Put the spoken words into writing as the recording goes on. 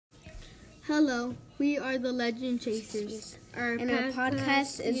Hello, we are the Legend Chasers. Our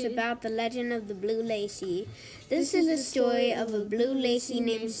podcast is about the legend of the Blue Lacy. This is a story of a Blue Lacy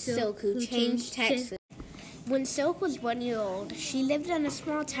named Silk who changed Texas. When Silk was 1 year old, she lived in a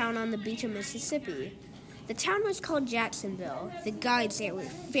small town on the beach of Mississippi. The town was called Jacksonville. The guards there were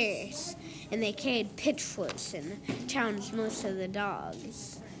fierce, and they carried pitchforks and challenged most of the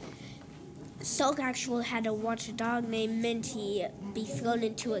dogs. Silk actually had to watch a dog named Minty be thrown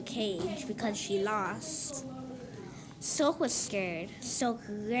into a cage because she lost. Silk was scared. Silk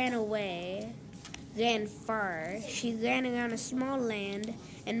ran away, ran far. She ran around a small land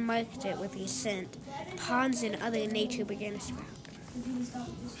and marked it with her scent. Ponds and other nature began to sprout.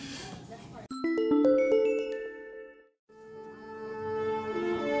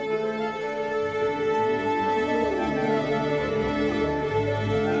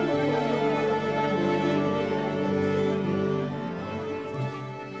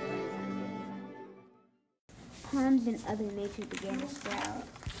 Ponds and other nature began to sprout.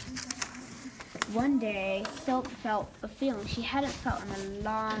 One day, Silk felt a feeling she hadn't felt in a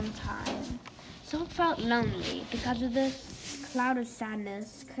long time. Silk felt lonely. Because of this, a cloud of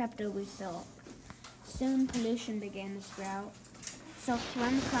sadness crept over Silk. Soon, pollution began to sprout. Silk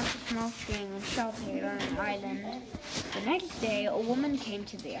swam across a small stream and sheltered on an island. The next day, a woman came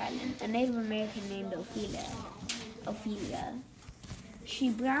to the island, a Native American named Ophelia. She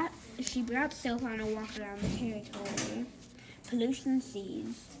brought Silk on a walk around the territory. Pollution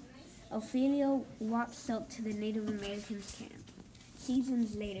ceased. Ophelia walked Silk to the Native Americans' camp.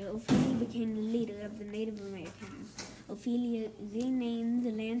 Seasons later, Ophelia became the leader of the Native Americans. Ophelia renamed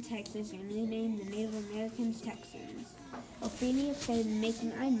the land Texas and renamed the Native Americans Texans. Ophelia started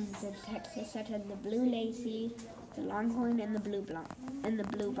making islands of Texas, such as the Blue Lacy, the Longhorn, and the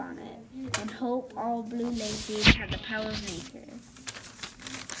Blue Bonnet, and hope all Blue Lacies have the power of nature.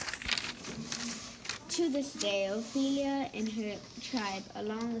 To this day, Ophelia and her tribe,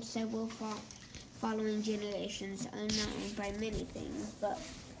 along with several following generations, are known by many things, but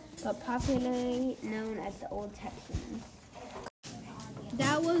popularly known as the Old Texans.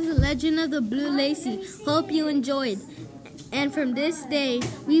 That was the legend of the Blue Lacy. Hope you enjoyed. And from this day,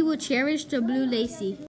 we will cherish the Blue Lacy.